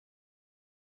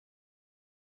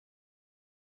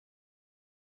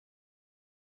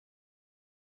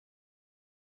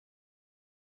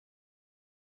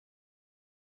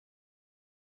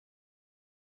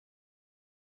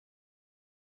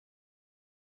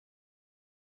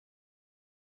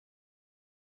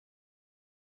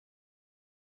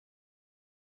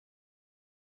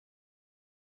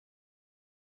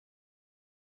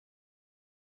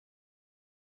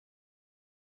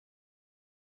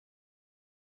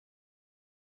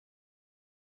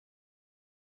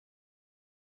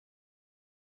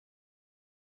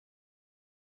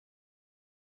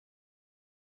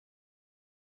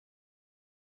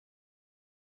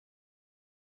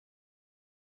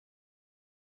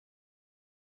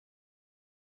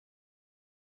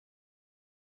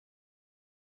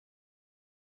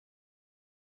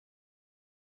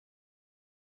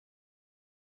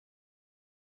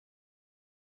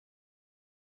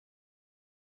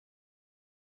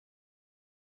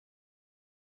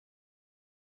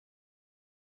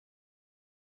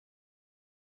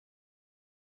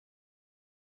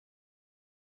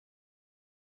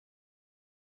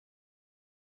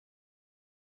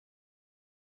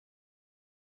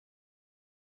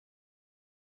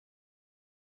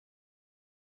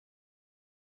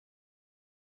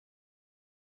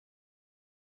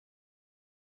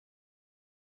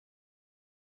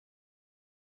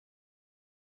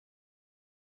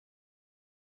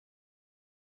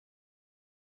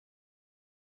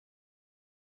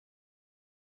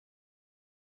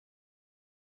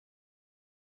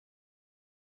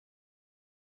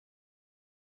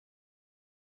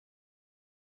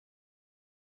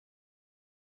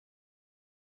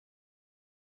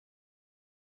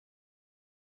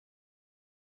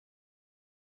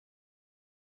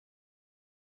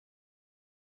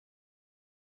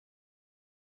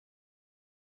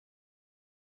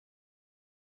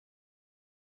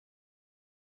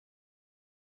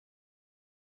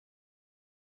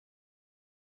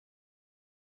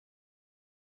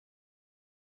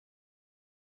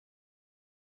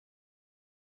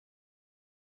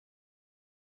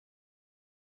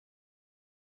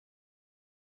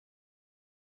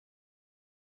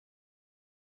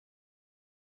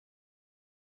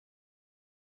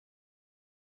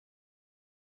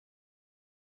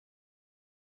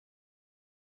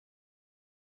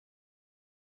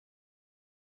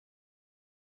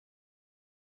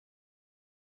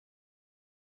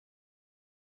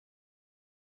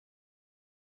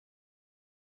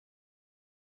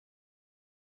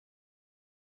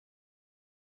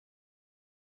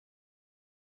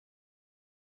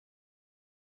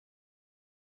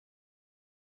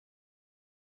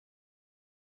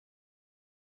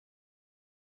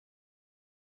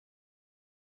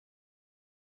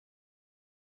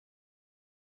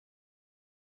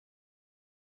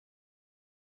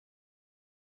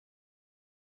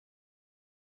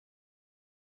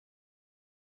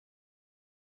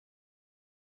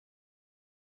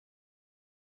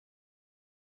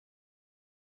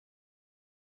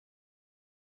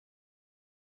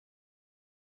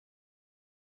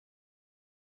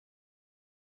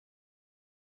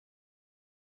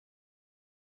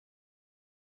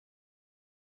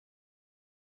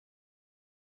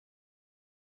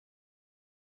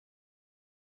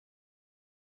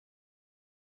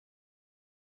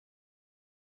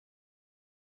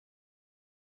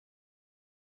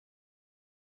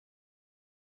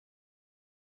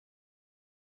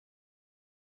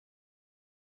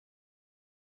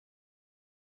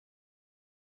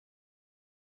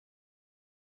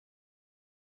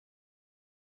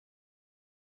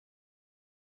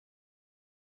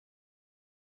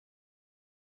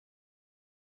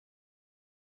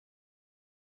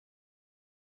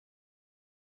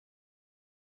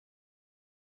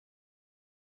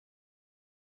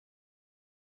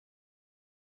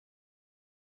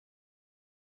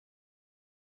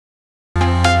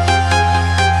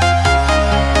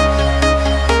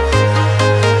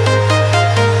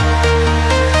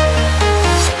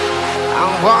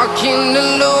walking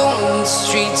alone, the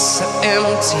streets are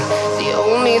empty. The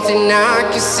only thing I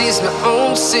can see is my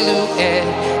own silhouette.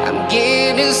 I'm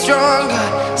getting stronger,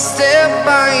 step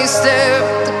by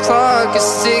step. The clock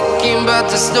is ticking, but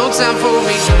there's no time for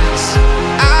me.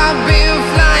 I've been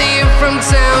flying from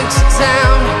town to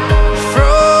town,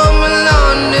 from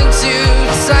London to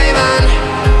Taiwan.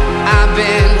 I've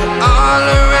been all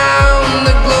around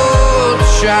the globe,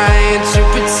 trying to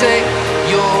protect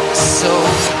your soul.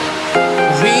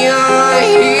 We are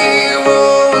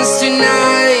heroes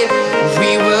tonight.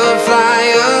 We will fly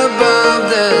above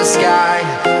the sky.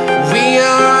 We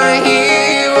are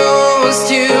heroes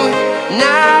tonight.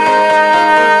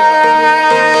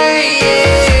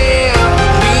 Yeah.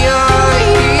 We are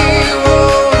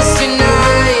heroes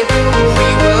tonight. We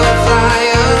will fly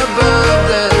above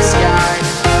the sky.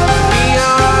 We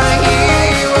are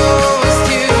heroes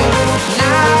tonight.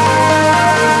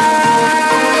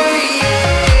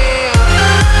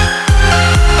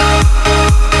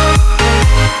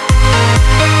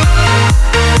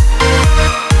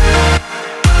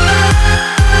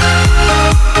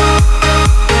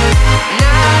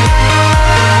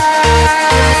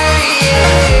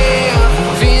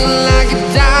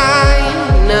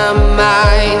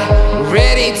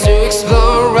 Ready to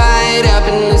explore right up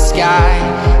in the sky.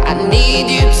 I need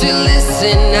you to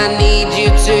listen, I need you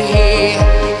to hear,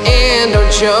 and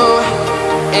don't show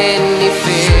any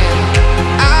fear.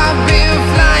 I've been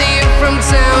flying from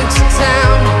town to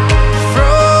town,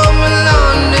 from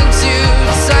London to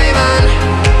Taiwan.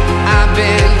 I've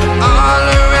been all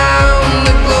around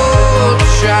the globe,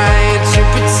 trying to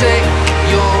protect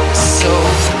your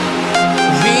soul.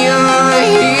 We are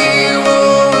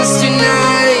heroes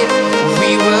tonight.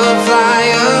 We will fly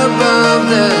above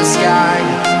the sky.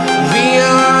 We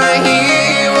are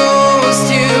heroes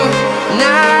tonight.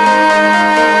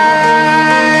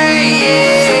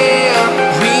 Yeah.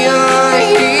 We are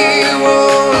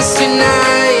heroes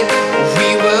tonight. We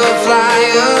will fly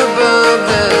above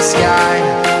the sky.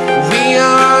 We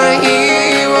are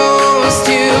heroes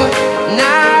tonight.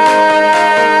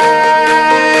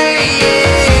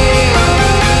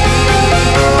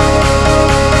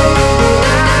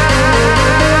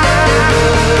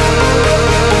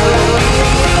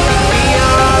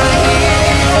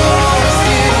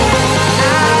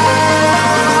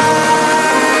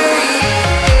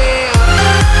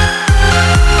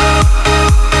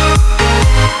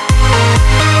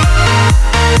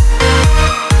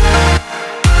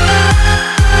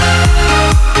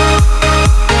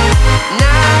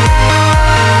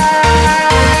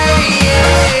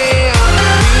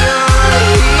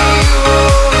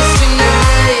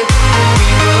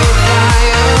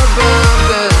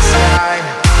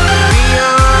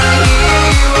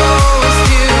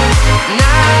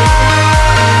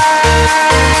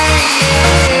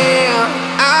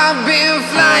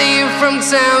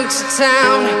 Town to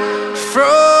town,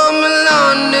 from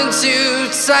London to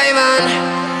Taiwan.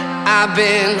 I've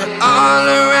been all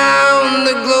around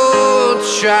the globe,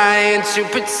 trying to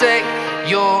protect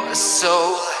your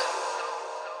soul.